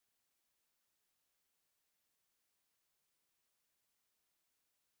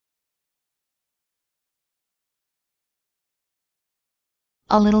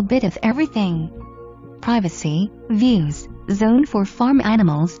A little bit of everything. Privacy, views, zone for farm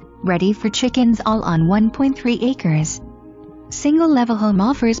animals, ready for chickens, all on 1.3 acres. Single-level home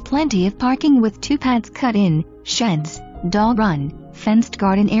offers plenty of parking with 2 paths cut in, sheds, dog run, fenced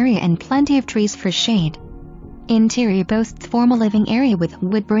garden area and plenty of trees for shade. Interior boasts formal living area with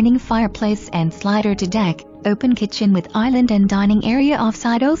wood-burning fireplace and slider to deck, open kitchen with island and dining area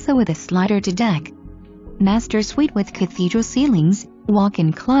offside also with a slider to deck. Master suite with cathedral ceilings,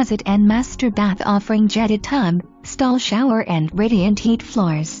 walk-in closet and master bath offering jetted tub, stall shower and radiant heat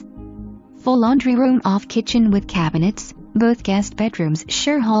floors. Full laundry room off kitchen with cabinets, both guest bedrooms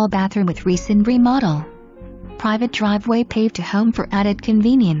share hall bathroom with recent remodel. Private driveway paved to home for added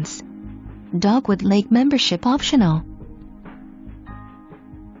convenience. Dogwood Lake membership optional.